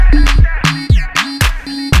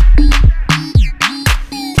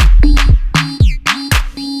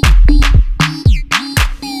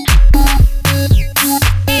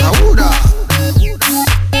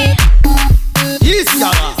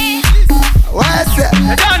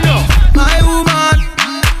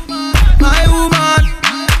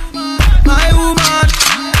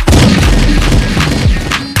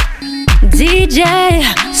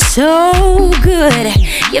So good,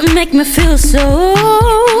 you make me feel so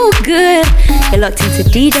good. You're locked into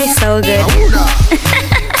DJ So Good.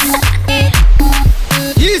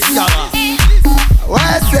 Yes,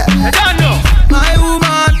 what's it? I don't know. My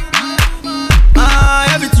woman, my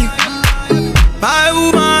everything. My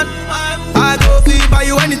woman, I go feel buy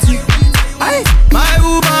you anything. My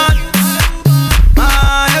woman,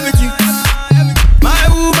 my everything. My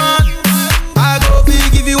woman, I go feel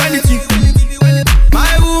give you anything.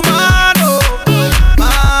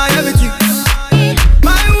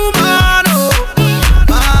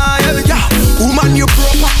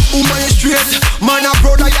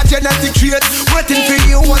 Genetic trait, waiting for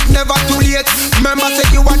you was never too late. Remember say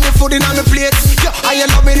you want the food in on the plate. Yeah, I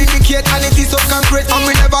love me indicate and it is so concrete. And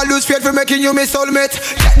we never lose faith for making you my soulmate.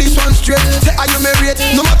 Get this one straight, say are you married?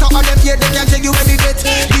 No matter how them here, they can take you any date.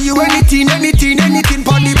 Do you anything, anything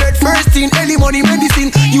for the bed. First thing, any money,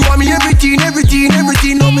 medicine. You want me everything.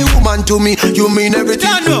 No me woman to me, you mean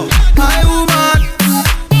everything. My woman,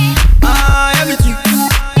 my everything.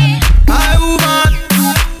 My woman,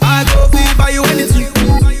 I go feel by you anything.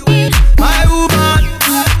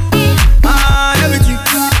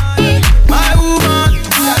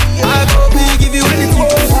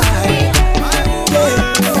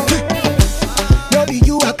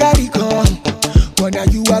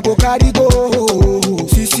 Go carry go,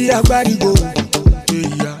 sisi agbari go.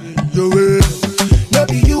 Yeah, yo way. No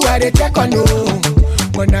be you are the check on no,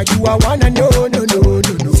 but now you are wanna no.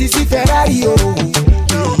 Sisi Ferrari oh,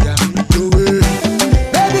 yeah, yo way.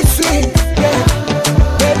 Baby sweet, yeah,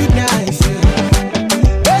 baby nice,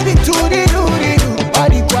 yeah. Baby do all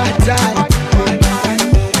the quarter.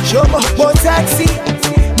 Show me more taxi,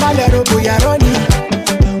 malero boya roni.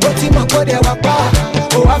 Oti mo kode wapa.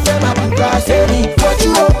 Oh, I feel my puka say me what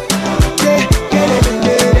you want. Yeah,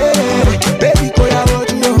 baby, go ya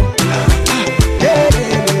what you want. Yeah,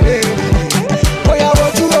 go ya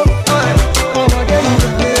what you want. Oh,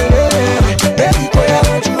 baby, go ya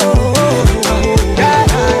what you want.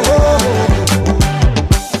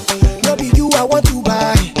 No be you I want to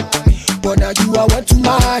buy, but now you I want to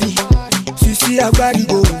marry. Sisi agbari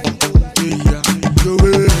go. Yeah, yo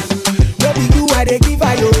way. No be you I dey give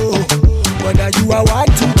her yo. But now you are want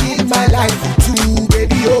to give my life to,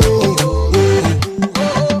 baby, oh.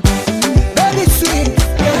 Baby sweet,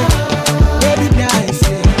 yeah. Baby nice,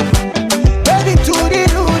 yeah. Baby do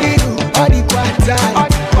all the quarter.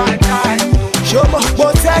 Show me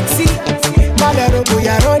more taxi, malero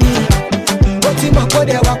boya roni. Oti mo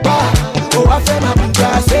kode wapa, oh I feel my puka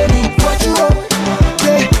say me what you want.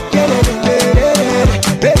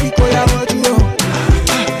 Baby, go ya what you want.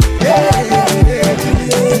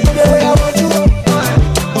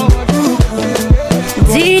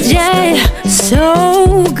 DJ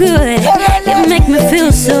So Good, you make me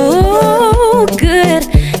feel so good.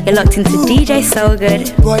 You're locked into DJ So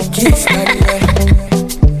Good.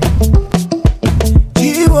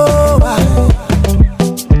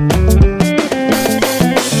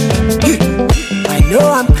 I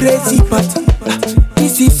know I'm crazy, but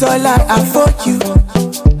this is all I afford you.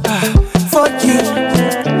 Fuck you,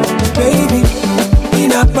 baby.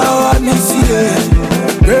 In a power, me see it.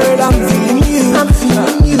 Girl, I'm feeling you.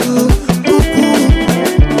 Ooh.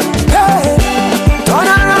 Hey, turn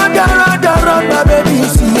around, my baby.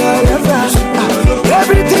 See your flash.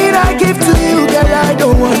 Everything I give to you, girl, I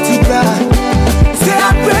don't want it back. Say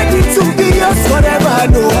I'm ready to be yours forever,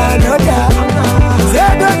 no another.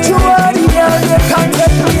 Say don't you worry, girl, you can't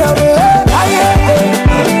take me away.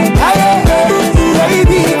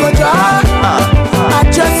 Baby, go down. I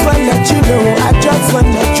just wanna let you know.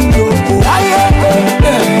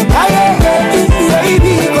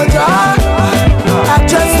 Baby, go down. I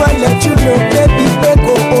just wanna let you know, baby,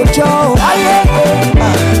 go down.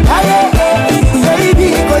 Baby,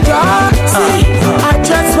 go down. See, I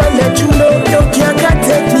just wanna let you know, you can't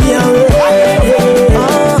take me away.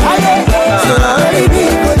 So baby,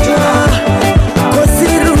 go down. Go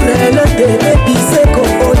see the real baby, say go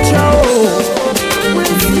down.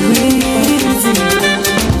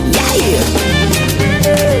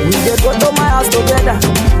 Together,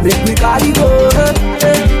 make me carry go.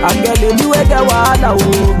 I get a new way the wahala,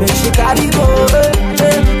 oh, make she carry go.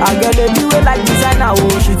 I get a new way like designer,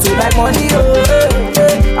 oh, she too like money, oh.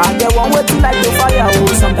 I get one way to like the fire, oh,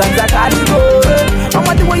 sometimes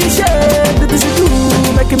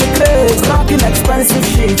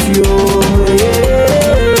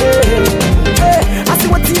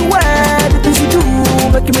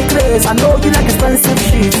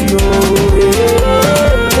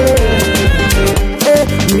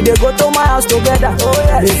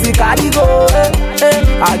order. Make she carry go.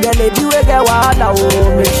 I get lady we get wahala,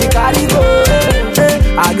 oh. Make she carry go.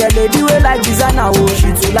 I get lady we like designer, oh.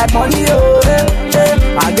 She too like money, oh.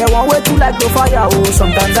 I get one way too like to fire, oh.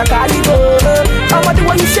 Sometimes I carry go. I want the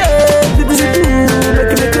way you shake,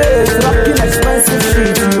 making me crazy, rocking expensive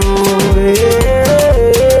shit,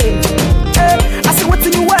 I see what's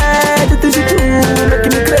in your way, the things you do,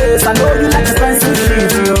 making me crazy. I know you like expensive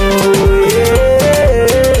shit,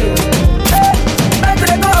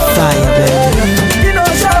 Fire, baby. You know,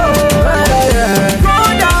 show. Go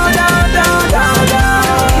down, down, down, down, down.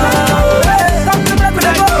 Come to me,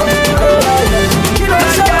 go. You know,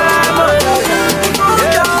 show. Go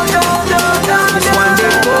down, down, down, down. This one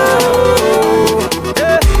day go.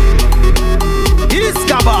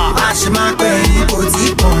 Iskaba. Ashimakwe kò tí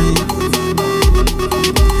kọ̀yìn.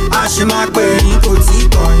 Ashimakwe kò tí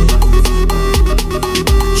kọ̀yìn.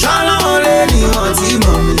 Ṣọlá wọn lé ní wọn tí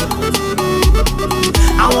mọ̀ mi.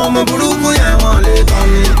 Àwọn ọmọ burúkú yẹn wọ́n lè tàn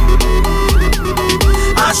mí.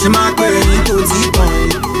 Ashimakwe kò tí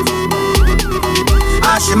kọ̀yìn.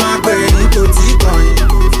 Ashimakwe kò tí kọ̀yìn.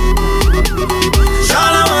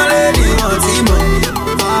 Ṣọlá wọn lé ní wọn tí mọ̀ mi.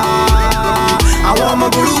 Àwọn ọmọ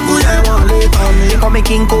burúkú yẹn wọ́n lè tàn mí. Call me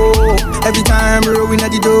King Cole. Every time we're rolling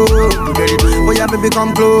at the door. Oh yeah, baby,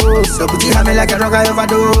 come close. Your booty have me like a drug I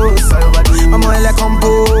overdose. I'm on like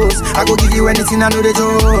compose. I go give you anything I know the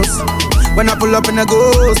toast. When I pull up in a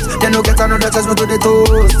ghost, then no get another chance to the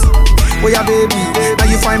toast. Oh yeah, baby, now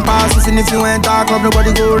you find passes, and if you ain't dark club,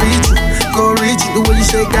 nobody go reach you. Go reach you. The way you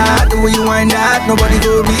shake that, the way you wind that, nobody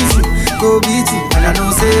go beat you. Go beat you. And I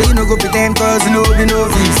don't say you know go pretend 'cause you know the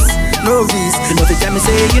novice. Novice. You know the time me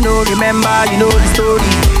say you know remember you know the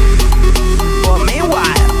story. But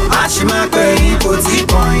meanwhile, Ashimakwe kò tí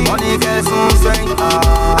kọ̀yìn. Money gets on swing.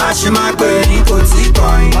 Ashimakwe kò tí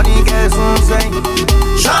kọ̀yìn. Money gets on swing.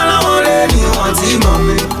 Ṣọlá wọn lé ní wọn tí mọ̀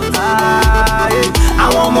mi.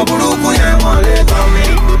 Àwọn ọmọ burúkú yẹn wọ́n lè tàn mí.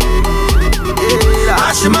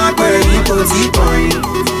 Ashimakwe kò tí kọ̀yìn.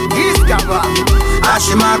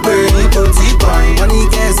 Ashimakwe kò tí kọ̀yìn. Money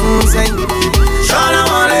gets on swing. Ṣọlá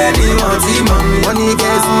wọn lé ní wọn tí mọ̀ mi. Money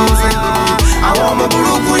gets on swing. Àwọn ọmọ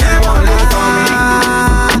burúkú yẹn wọ́n lè tàn mí.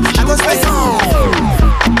 I go spend some.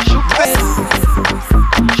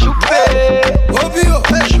 Obio,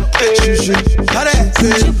 chouché, allez,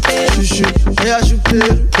 chouché, yeah, chouché.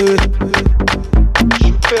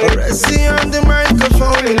 Racing on the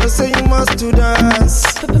microphone, you know say you must do dance.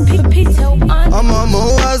 I'm a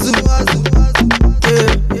Moazu,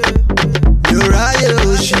 yeah. You're right,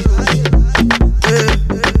 Yoshi, yeah.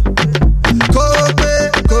 Kobe,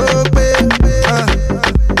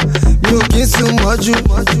 you kiss too much,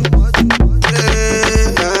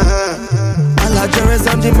 Alajores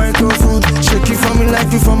on the microphone, shake it for me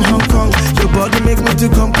like you from Hong Kong. Your body make me to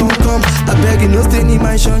come. I beg you no stay in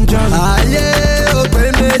my Sean John. Aye,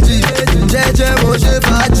 open meji, jeje mo ṣe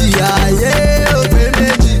fàájì. Aye, open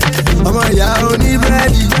meji, ọmọ ìyá oní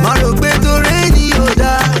búrẹ́dì. Má ló gbé tó rédí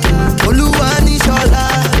ọ̀dà, Olúwa ní ṣọlá.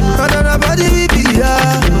 Ọ̀dọ̀dọ̀ bọ́dí bíbí ya,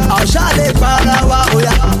 àṣà lè para wa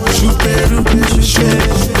oya. Ṣùpẹ̀rù,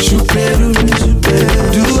 ṣùpẹ̀rù,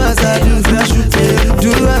 do as I do,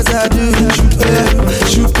 do as I do.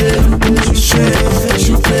 Ṣùpẹ̀rù,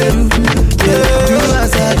 do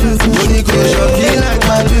as I do. Money go shopping like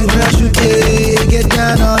I do. Get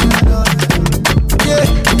down on it.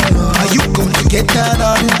 Yeah, are you gonna get down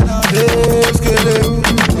on it?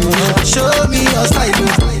 Show me your style.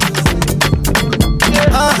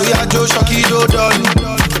 We are Joe Shocky Dodon.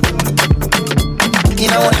 You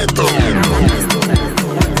know what?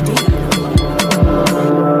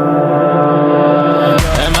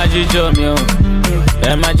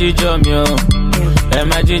 Ẹ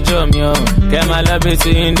má jíjọ mi o, kẹ́ máa lọ bí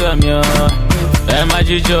ti ń dọ̀ mi o. Ẹ má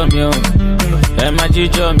jíjọ mi o, ẹ má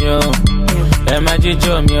jíjọ mi o, ẹ má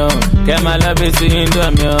jíjọ mi o, kẹ́ máa lọ bí ti ń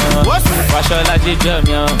dọ̀ mi o. Wàṣọlá jíjọ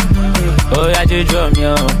mi o, ó yá jíjọ mi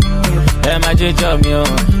o. Ẹ má jíjọ mi o,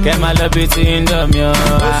 kẹ́ máa lọ bí ti ń dọ̀ mi o.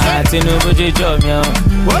 Tinubu jíjọ mi o,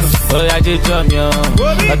 ó yá jíjọ mi o.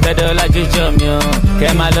 Ọ̀tẹ̀dọ́lá jíjọ mi o,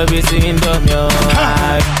 kẹ́ máa lọ bí ti ń dọ̀ mi o.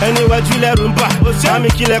 Ẹni wájú lẹ́rù ń bà, àmì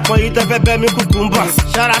kílẹ̀ kan yìí tẹ́fẹ́ bẹ́ mi kúkú ń bà.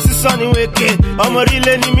 Ṣara sísọ ni wéke, ọmọ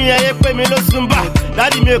orílẹ̀ ni mi ẹyẹ pé mi ló sún bà.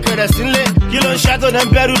 Dádì mi ò kẹ̀rẹ̀ sílé, kí ló ń ṣàtò náà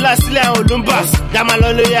bẹ̀rù lásìlẹ̀ àwọn olùmbà. Yàmà lọ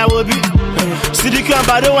lé yàwó bí, Sídìkì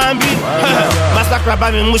àbádó wá ń bí. Massacre bá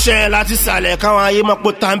mi múṣẹ́ láti sàlẹ̀ káwọn ayé mọ̀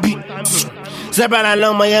pọ̀ tán bí. Zebra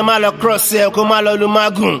lọmọ yẹn má lọ cross ẹ kó má lọ lu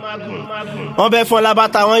magun. Wọ́n bẹ́ fún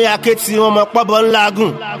labata wọn ya kéètì wọn mọ̀ pọ́bọ̀ ńlá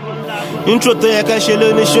gùn. Intro tó yẹ kẹ́ ṣe ló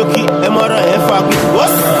ní ṣókí ẹ mọ̀rọ̀ ẹ fagùn.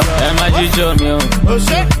 Ẹ má jíjọ mi o,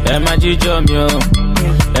 ẹ má jíjọ mi o,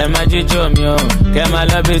 ẹ má jíjọ mi o, kẹ́ máa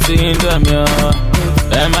lọ bí ti ń dọ̀ mi o.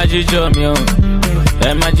 Ẹ má jíjọ mi o,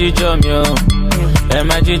 ẹ má jíjọ mi o, ẹ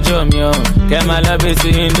má jíjọ mi o, kẹ́ máa lọ bí ti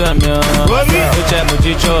ń dọ̀ mi o. Ó jẹ́ mo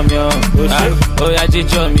jíjọ mi o, ó yá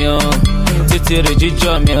jíjọ mi o, títí rè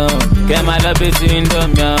jíjọ mi o, kẹ́ máa lọ bí ti ń dọ̀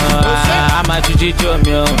mi o. A máa ju jíjọ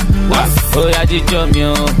mi o, ó yá jíjọ mi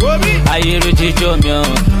o, ayé rè jíjọ mi o,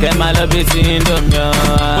 kẹ́ máa lọ bí ti ń dọ̀ mi o.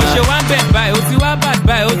 Ó ṣe wá ń bẹ̀ báyìí, ó ti wá bàd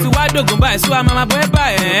báyìí, ó ti wá dògùn báyìí, sún àmọ́ máa bọ́ ẹ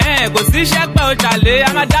báyìí. Kò sí iṣẹ́ pẹ́ o ṣàlẹ̀, a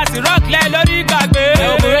máa dá sí rock lẹ́ lórí ìgbàgbé.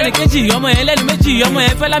 Ọmọbìnrin ní kejì, ọmọ yẹn lẹ́nu méjì, ọmọ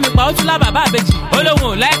yẹn fẹ́ lámi pa ó tún lá bàbá àbèjì. Ó lóun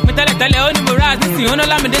ò láì pin tẹ́lẹ̀tẹ́lẹ̀, ó ní mo rà nísìnyí, ó ná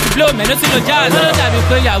lámìdé ti blow mẹ́nu tí lo jazz. Ó dàbí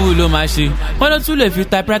pé yahoo ló máa ṣe, wọ́n ló tún lè fi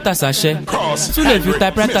typewriter ṣàṣẹ, tún lè fi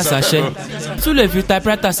typewriter ṣàṣẹ, tún lè fi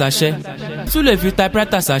typewriter ṣàṣẹ, tún lè fi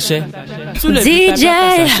typewriter ṣàṣẹ. DJ,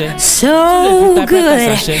 so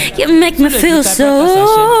good. You make me feel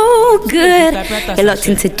so good. You're locked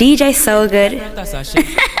into DJ So Good.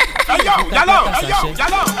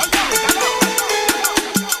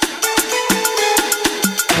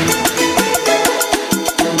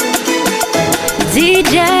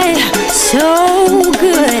 DJ, so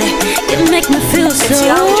good. You make me feel so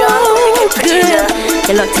good.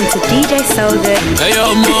 You're locked into DJ So Good. Hey,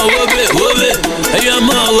 yo, ma, whoop it, whoop it. Hey, yo,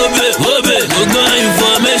 ma, whoop it, whoop it. We're going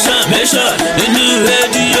information, measure. The new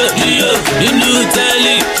radio, the new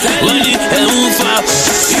telly. Only Eunfa,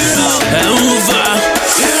 Eunfa,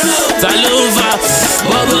 Talova,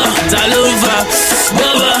 Baba, Talova,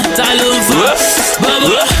 Baba, Talova,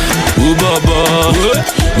 Baba. Ooh, Baba,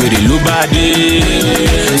 we the low body.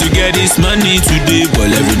 To get this money today, but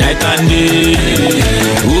every night and day.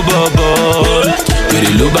 Ooh, Baba, we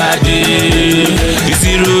the low body. The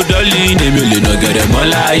zero darling, Emily no get them all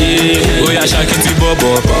lie. Oh yeah, Shakiti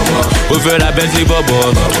Bobo, over a Bentley Bobo,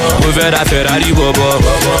 over a Ferrari Bobo,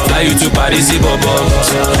 fly you to Paris Bobo.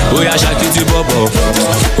 Oh yeah, Shakiti Bobo,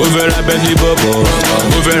 over a Bentley Bobo,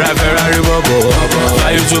 over a Ferrari Bobo,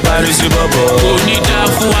 fly you to Paris Bobo. Oh, need that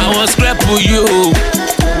for I want scrap for you.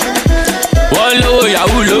 One low,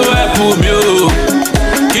 Yahoo, low, for me.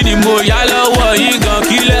 Kini mo ya lọ́wọ́ yín gan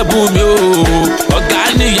kí lẹ́bùn mi o. Ọ̀gá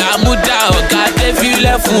níyà mú dá ọ̀gá tẹ́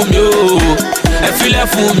filẹ̀ fún mi o. Ẹ filẹ̀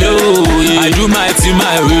fún mi o. I do my thing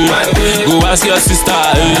my way. Go ask your sister.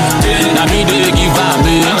 Na me dey give am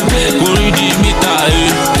me. Kori di mita.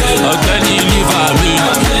 Ọ̀gbẹ́ni liver me.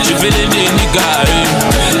 She feeling the nigga.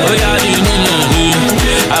 Oya ni nínú mi.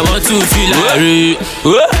 I want to feel like.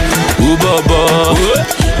 Oh bobo.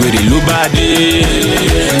 We the low body.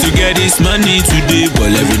 To get this money today, but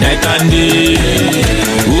every night and day.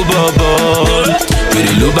 Oh bobo, we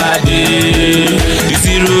the low body. The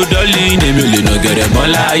zero darling, Emily no get them all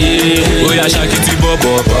lie. Oh yeah, Shakiti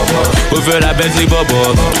Bobo, over a Bentley Bobo,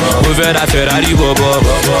 over a Ferrari Bobo,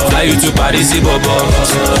 fly you to Paris Bobo.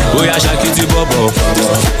 Oh yeah, Shakiti Bobo,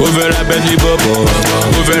 over a Bentley Bobo,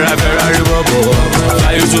 over a Ferrari Bobo,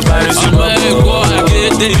 fly you to Paris Bobo.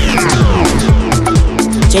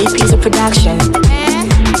 JP's a production.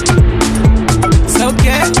 It's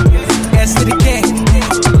okay. S to the K.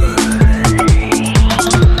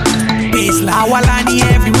 Awalani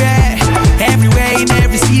everywhere. Everywhere in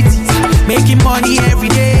every city. Making money every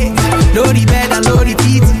day. Load the bed and load the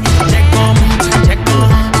teeth. Check on, check on,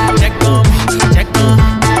 check on, check on,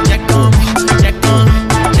 check on, check on,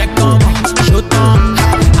 check on. Shoot on.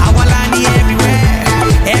 Awalani everywhere.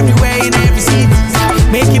 Everywhere in every city.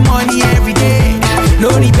 Making money every day.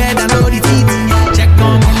 Load the bed and load the teeth. Check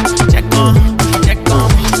on, check on, check on,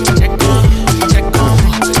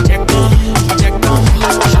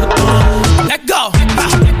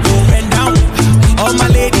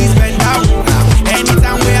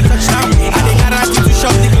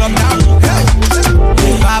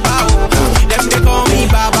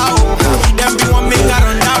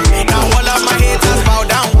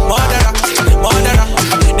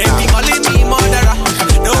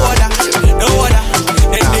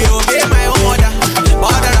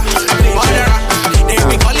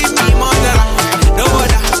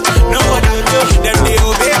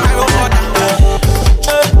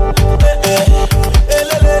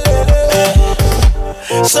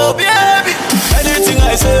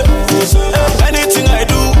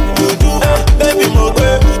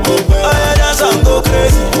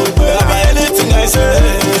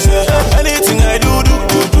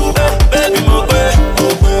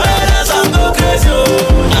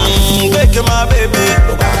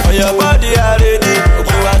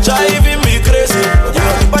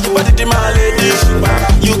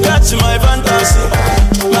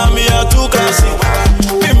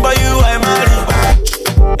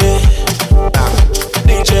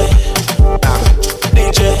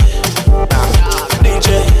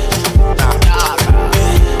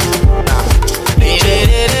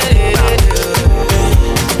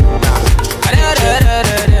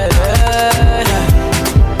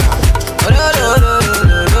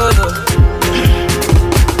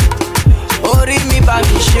 bá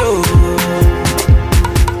mi ṣe o.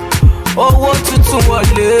 Owó tuntun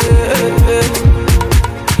wọlé,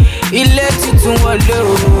 ilé tuntun wọlé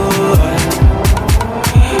o.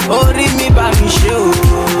 Orí mi bá mi ṣe o.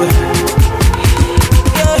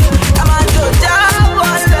 Ká máa jò já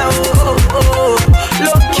wọlé o.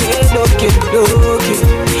 Lókè lókè lókè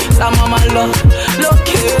la máa lọ.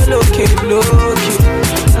 Lókè lókè lókè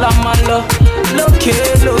la máa lọ. Lókè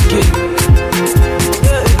lókè.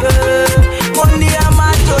 Mo ní a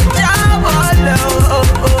máa jò já wọlé o.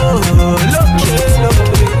 Lókè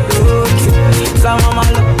lókè lókè la máa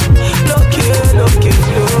lọ. Lókè lókè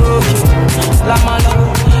lókè la máa lọ.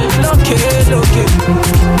 Lókè lókè.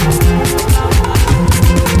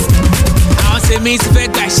 Àwọn tèmi ti fẹ́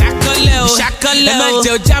gba ìṣàkọlẹ̀ o. Ẹ má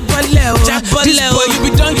jẹ́ o jábọ́lẹ̀ o. This boy you be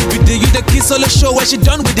done, you be the, you the kid solo show when she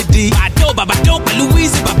done with the D. Bàbá tó pẹ̀lú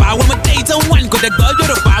Wheezy bàbá àwọn ọmọdé ìtàn wà ní kò dẹ̀ gbọ́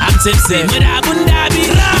Yorùbá. I'm tipsy, mọ̀dà Abúndábí.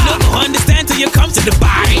 You no go understand till you come to the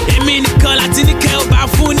bar. Èmi nìkan láti ní kẹ́ ò bá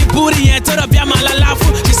fún ní búrì yẹn tó rọ̀ bí àmọ́ àlàlá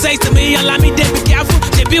fún. She says to me, Olamide be careful.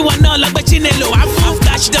 Ṣèbí wọn náà lọ́gbẹ́ Chinelo wá fún.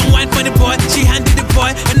 After she done wine for the boy, she handed the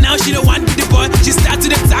boy. And now she the one with the boy. She start to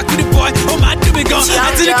the talk with the boy. Ó máa dùn mí gan,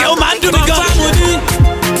 àti ní kẹ́ ó máa dùn mí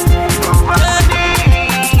gan.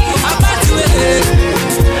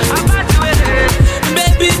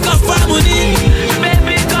 Baby, confirm money.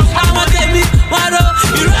 Baby, confirm money. Waro,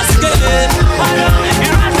 irasgele.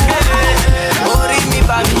 Orí mi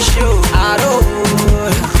bá mi ṣe o. Àrò.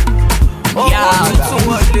 Ìyá tuntun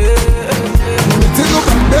wọlé.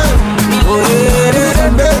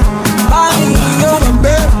 Òrèrè. Bá mi yó.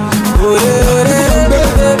 Òrèrè.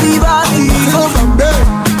 Bébí bá mi yó.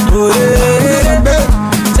 Òrèrè.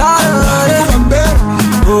 Tàrèrè.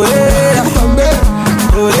 Òrèrè.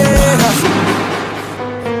 Òrèrè.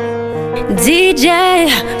 DJ,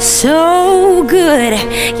 so good.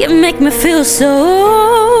 You make me feel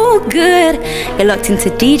so good. You're locked into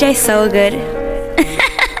DJ So Good.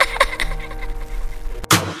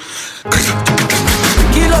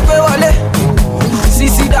 Kilo pe wọlé,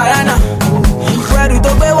 Sisi Diana. Pẹ̀lú tó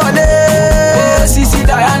pe wọlé, Sisi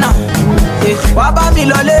Diana. Wá bá mi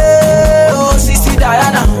lọlé, oh Sisi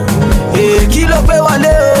Diana. Kilo pe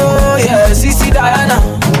wọlé, oh yeah, Sisi Diana.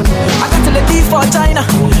 I got to the D for China.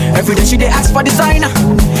 Every day she dey ask for designer.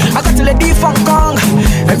 I got to the D from Kong.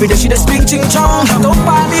 Every day she dey speak ching chong. Don't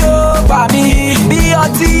buy me, oh buy me.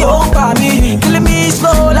 B.O.T. oh buy me. Killing me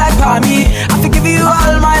slow like buy me. I fi give you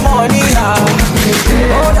all my money now.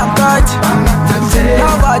 Hold on tight,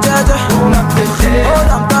 love her, jaja.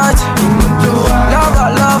 Hold on tight, love her,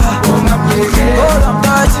 love her. Hold on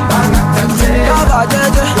tight, love her,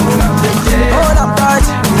 jaja. Hold on tight,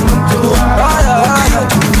 raya, raya.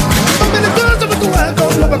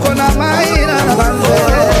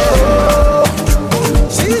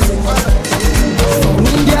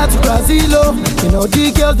 India to Brazil, you know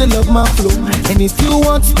the girls they love my flow. And if you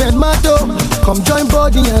want to spend my dough, come join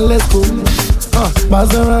body and let's go.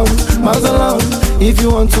 Miles around. If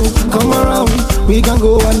you want to come around, we can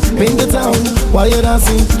go and paint the town while you're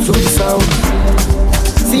dancing to the sound.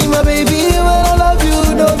 See my baby, when I love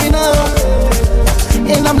you, know me now.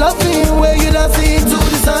 And I'm loving where you're dancing to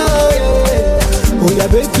the sound. Oh yeah,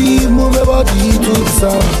 baby, move your body to the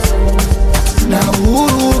sound. Now,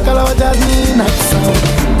 Kalawa Jasmine, not the sound.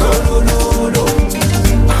 Go,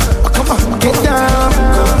 come on, get down.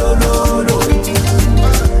 Go,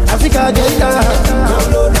 Africa, get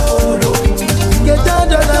down.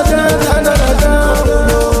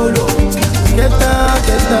 Get down,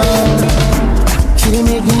 get down. She dey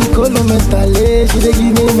make me colo mentally. She dey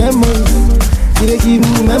give me memories. She dey give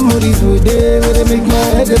me memories with they make my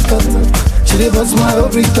head scatter. She dey bust my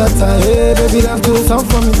every cutter. Hey, baby, that's good sound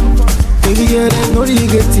for me. Baby girl, there's no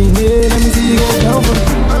regretting it. Let me see you get down for me.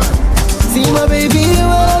 See my baby,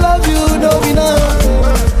 when I love you, know me now.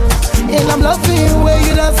 And I'm loving where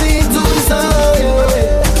you dancing to the sound.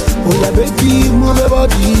 Yeah. Oh yeah, baby, move your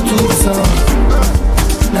body to the sound.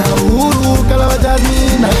 Now, Kalawa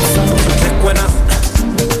Jasmine, not the sound. Recuerda,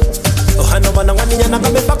 Ohana wanawani yana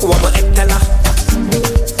kame paku wama ektela.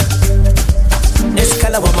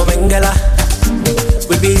 Eskala wama wengela.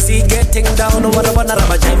 We busy getting down, wada wana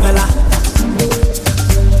raba jaimela.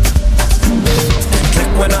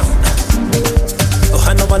 Recuerda,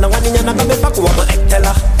 Ohana wanawani yana kame paku wama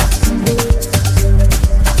ektela.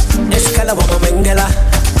 Eskala wama wengela.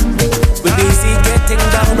 We busy getting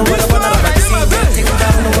down, wada wana raba getting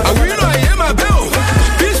down. I will I am a bell.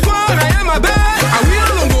 This one I am a bell. I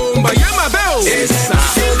will go by am a bell. Yes,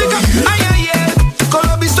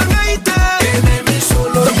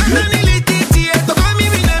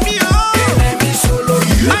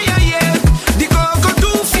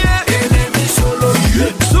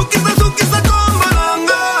 Suki sa kombola.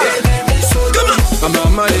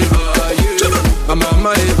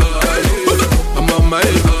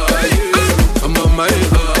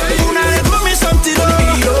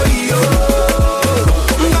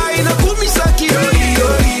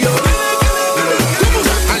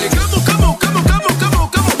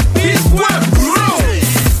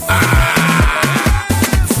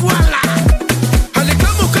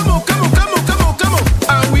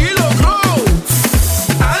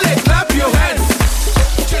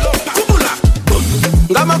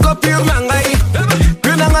 amako pure mangai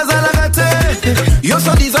pure nanga zalagate yo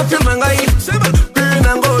so diza pure mangai pure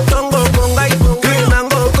nango tongo kongai pure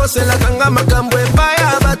nango kosela kanga makambo baya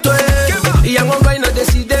batwe yango ngai na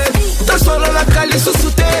decide to solo la kali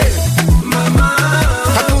susute mama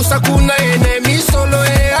hatusa kuna enemy solo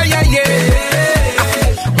ay ay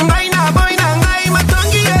ngai na boy na ngai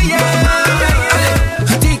matongi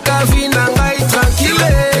tika vina ngai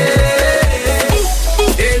tranquille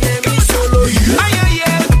enemy solo ay ay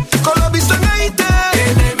kolobi sangaite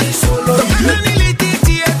enemy solo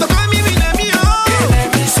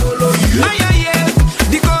enemy solo ay ay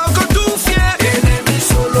diko ko tu fier enemy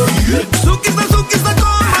solo sukisa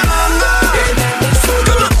komalanga enemy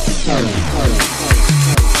solo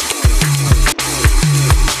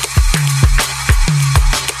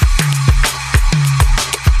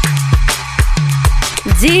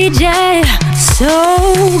DJ, so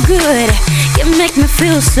good. You make me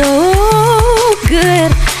feel so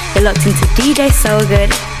good. You're locked into DJ So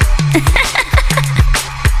Good.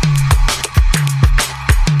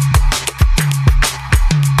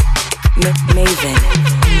 Maven.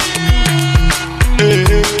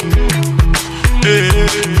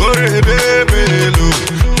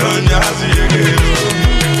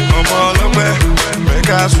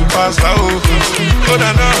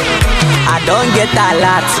 I don't get a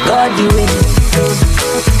lot, God the way.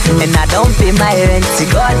 And I don't pay my rent,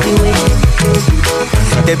 God the way.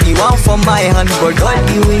 There be one for my hand, but God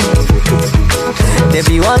the way. There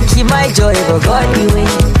be one keep my joy, but God the way.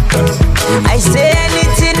 I say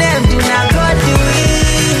anything them do not God the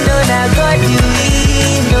way. No, not God the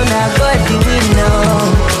way. No, not God the way, no.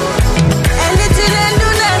 Anything them do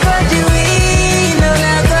not God the way. No,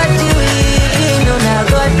 not God the way. No, not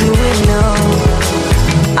God the way, no.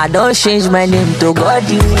 I don't change my name to God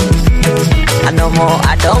you. I no more,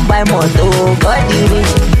 I don't buy more to God you.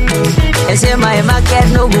 They say my market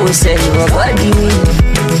no go sell, but God you.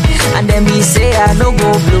 And then me say I no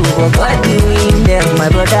go blue, but God you. Them my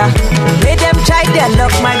brother, make them try their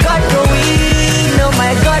luck. My God go win, no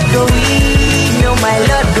my God go win, no my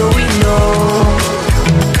Lord go win, no.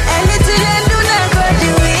 Anything they do not God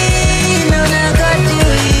you win, no not God you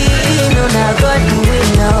win, no not God you win,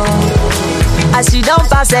 no. As you don't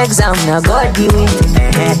pass exam, now God you win.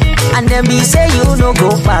 And then be say you no go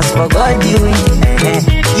pass, but God you win.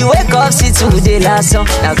 You wake up, see today last song,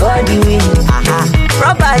 now God you win.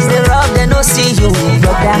 Robbers they rob, they no see you,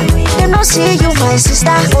 brother. They no see you, my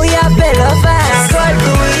sister. Oh yeah, better fast. God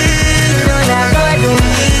you win, no now God you win,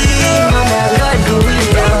 no now God you win.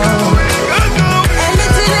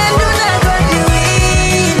 Anything they do, now God you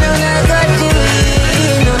win, no now God you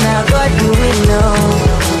win, no now God you win, no.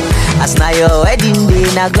 As now your wedding day,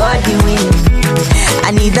 now God you win.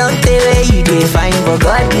 And he don't tell where you dey find, but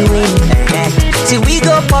God you win. See we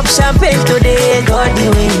go pop champagne today, God you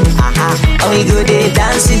win. And we go dey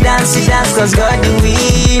dance, cause God you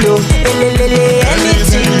win. Oh,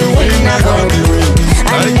 anything you win, now God you win.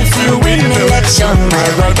 And if you win election, my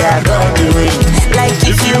brother, God you win. Like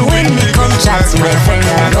if you win the contract, my friend,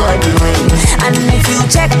 God you win. And if you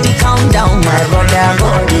check the countdown, my brother,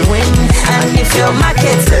 God you win. And if your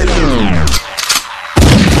market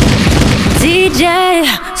DJ,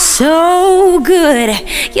 so good.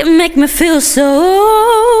 You make me feel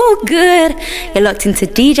so good. You're locked into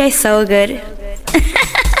DJ So Good.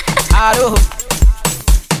 Hello.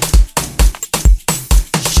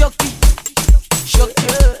 Shocky.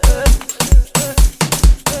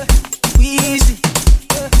 Easy.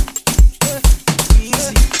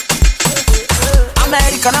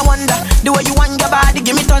 American, I wonder the way you want your body,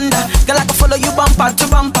 give me thunder. Girl, I can follow you bumper to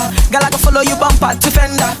bumper. Girl, I can follow you bumper to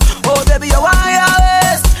fender. Oh, baby, you're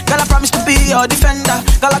wireless. Girl, I promise to be your defender.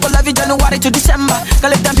 Girl, I go love you January to December.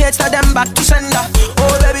 Girl, if them hate, tell them back to sender.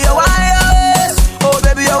 Oh, baby, you're wireless. Oh,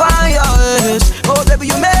 baby, you're wireless. Oh, baby,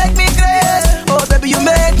 you make me grace. Oh, baby, you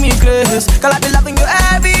make me grace. Girl, I be loving you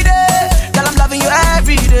every day. Girl, I'm loving you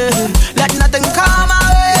every day. Let nothing come my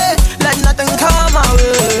way. Let nothing come my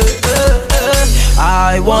way.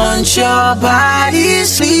 I want your body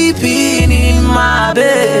sleeping in my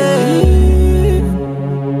bed.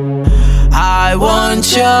 I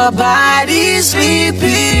want your body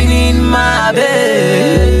sleeping in my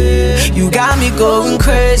bed. You got me going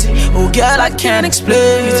crazy. Oh girl, I can't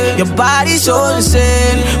explain it. Your body's so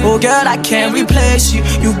insane. Oh girl, I can't replace you.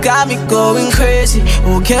 You got me going crazy.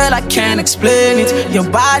 Oh girl, I can't explain it. Your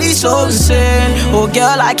body's so insane. Oh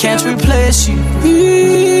girl, I can't replace you.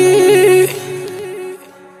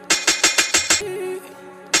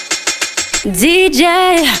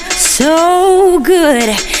 DJ, so good.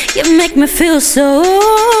 You make me feel so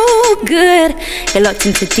good. You're locked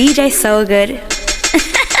into DJ So Good.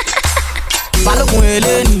 Balogun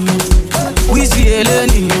Eleni, Wizzy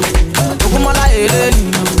Eleni, Ogunmola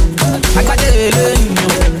Eleni, Akade Eleni,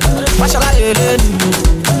 Mashala Eleni,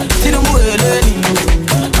 Tinubu Eleni,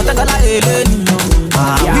 Matagala Eleni,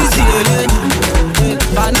 Wizzy Eleni,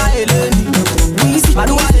 Bana Eleni,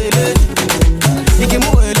 Baluwa Eleni,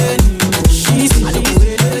 Nikimu Eleni,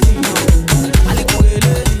 Aliku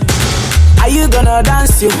Eleni. Are you gonna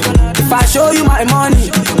dance you? If I show you my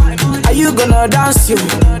money, are you gonna dance you?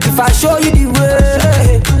 If I show you the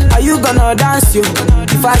way, are you gonna dance you?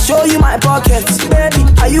 If I show you my pockets, baby,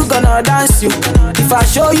 are you gonna dance you? If I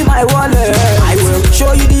show you my wallet, I will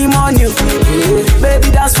show you the money.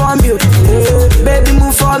 Baby, dance from you. Baby,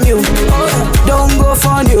 move from you. Don't go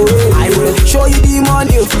from you. I will show you the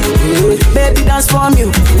money. Baby, dance from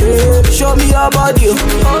you. Show me your body.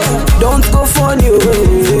 Don't go from you.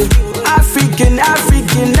 African,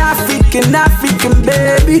 African, African, African,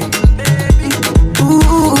 baby.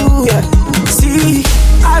 Ooh, yeah. See,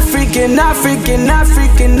 African, African,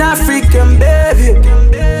 African, African, baby.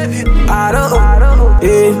 I don't know.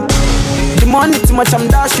 The money too much, I'm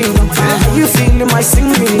dashing. Are you feeling my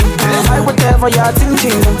singing? Buy whatever you're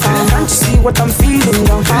thinking. Can't you see what I'm feeling?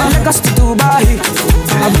 Lagos to Dubai,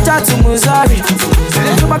 Abuja to Missouri,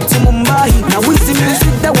 go back to Mumbai. Now we see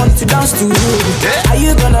music that want to dance to. Are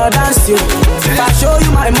you gonna dance to? If I show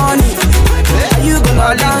you my money, are you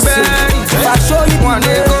gonna dance to? If I show you the way,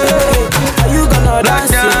 are you gonna dance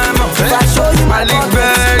to? If I show you my money,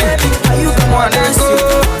 are you gonna dance to?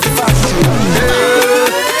 If I show you,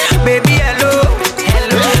 baby, hello,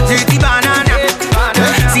 Titi banana,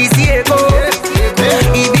 Sisi eko,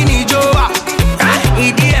 Ibi ni joa,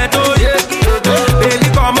 Idi eto, baby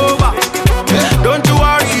come over, don't you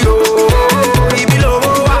worry, Ibi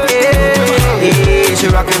lowa, she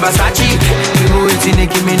rockin' Versace, we go eating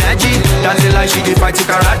Nicki Minaj, dancing like she dey fight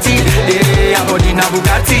karate, her body na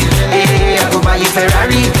Bugatti, I go buy you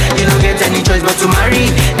Ferrari, you don't get any choice but to marry,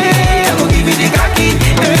 I go give you the khaki,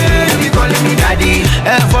 you calling me daddy.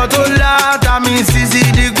 Ẹ̀fọ́ tó láta mi Sisi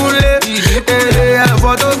Ìdíkúnlé,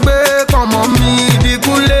 ẹ̀fọ́ tó gbé kọ̀mọ́ mi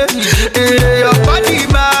Ìdíkúnlé, ọ̀pọ̀ ní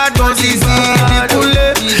Ìbàdàn Sisi Ìdíkúnlé,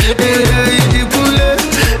 Ìdíkúnlé,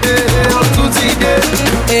 ó tún ti dé.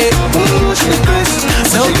 Ṣé grace,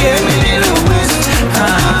 so give me the little waist,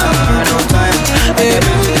 no time, wait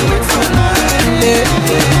for life.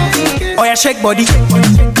 Oya shake body,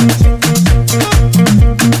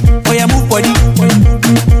 oya move body.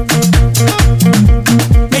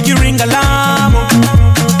 Alarm.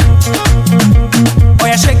 Oh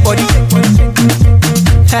yeah, shake body.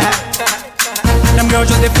 Them girls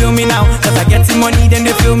just they feel me now, cause I get some money, then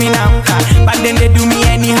they feel me now. But then they do me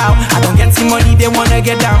anyhow. I don't get some money, they wanna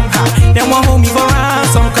get down. They want hold me for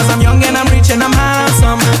ransom, cause I'm young and I'm rich and I'm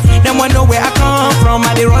handsome. They want know where I come from.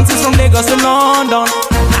 I they run since from Lagos to London.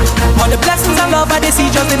 All the blessings and love I they see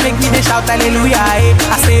just they make me they shout hallelujah.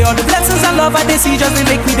 I say all the blessings and love I they see just they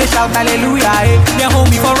make me they shout hallelujah. They hold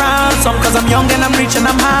me for ransom cause I'm young and I'm rich and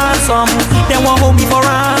I'm handsome. They won't hold me for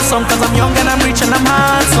ransom cause I'm young and I'm rich and I'm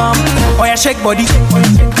handsome. Oh yeah, shake body.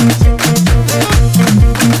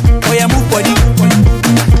 Oh yeah, move body.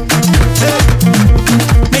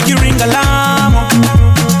 Make you ring alarm.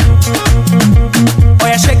 Oh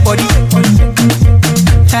yeah, shake body.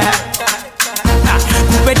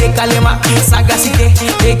 De calema, sagacité,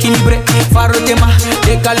 équilibré, farotema,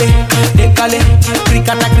 décalé, décalé,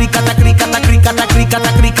 cricata, cricata, cricata, cricata, cricata,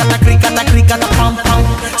 cricata, cricata, cricata, pam pam.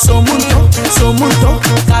 Somunto,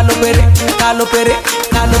 calopere, calopere,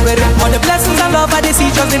 calopere. All the blessings and love I they see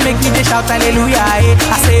just they make me they shout hallelujah.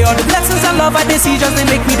 I say all the blessings and love I they see just they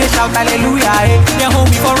make me they shout hallelujah. They hold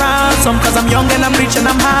me for ransom cause I'm young and I'm rich and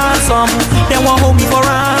I'm handsome. They won't hold me for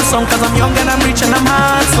ransom cause I'm young and I'm rich and I'm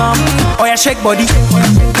handsome. Oh yeah, shake body.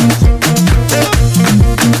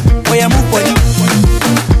 Oh yeah, move body.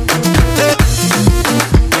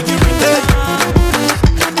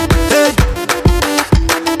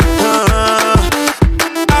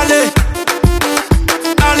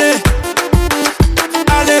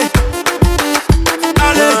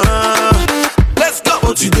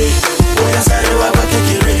 Shake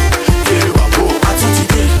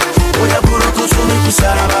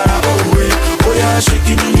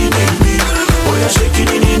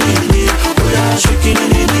it,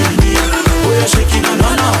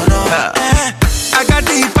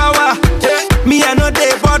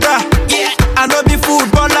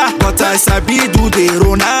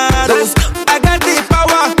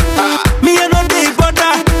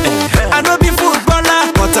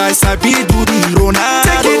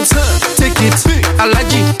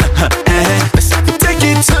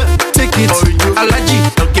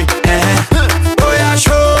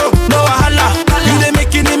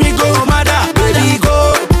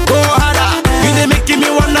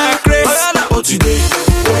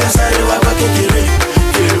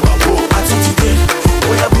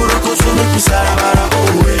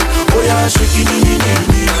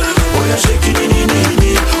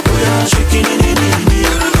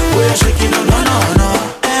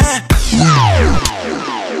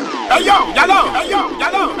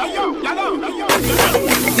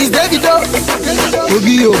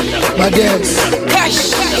 Shocky, my dance.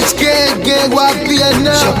 It's gang, what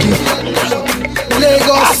Vietnam. Shocky,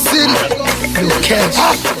 Lagos City, no cash.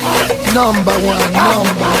 Number one.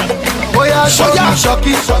 Oh yeah, Shocky.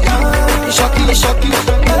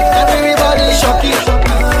 Everybody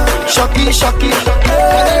Shocky.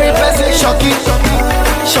 And every person Shocky.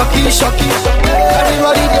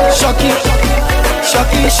 Everybody there Shocky.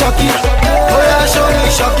 Oh yeah, show me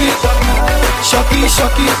Shocky.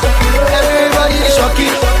 Everybody Shocky.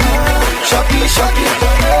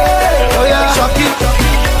 Oh yeah, Shocky.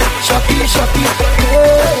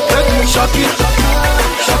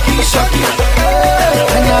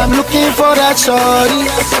 And I'm looking for that shorty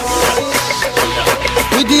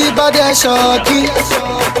with the body Shocky.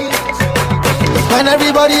 When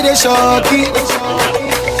everybody they Shocky,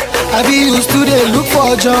 I be used to they look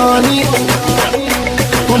for Johnny.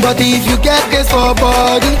 But if you get this for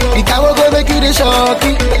body, the guy will go make you the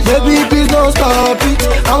Shocky. Baby, please don't stop it.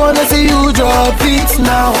 I wanna see you drop it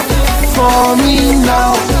now. For me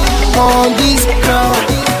now, on this ground.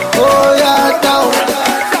 Oh yeah, down.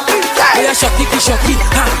 Yeah, Shocky,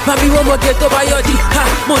 ha. Mami, one more get over your D, ha.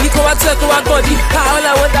 Money go out, circle out body, ha. All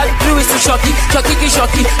I want to do is to Shocky, ha.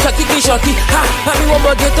 Mami, one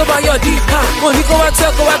more get over your D, ha. Money go out,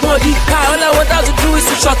 circle out body, ha. All I want to do is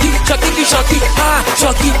to Shocky, ha. Shocky, ha.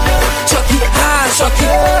 Shocky, ha.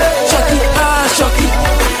 Shocky, ha. Shocky, ha. Shocky,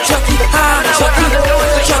 ha. Shocky,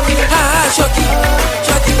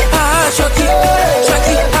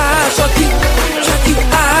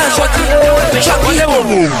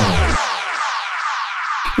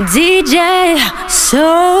 DJ,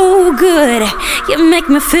 so good. You make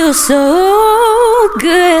me feel so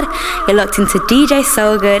good. You're locked into DJ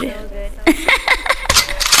So Good.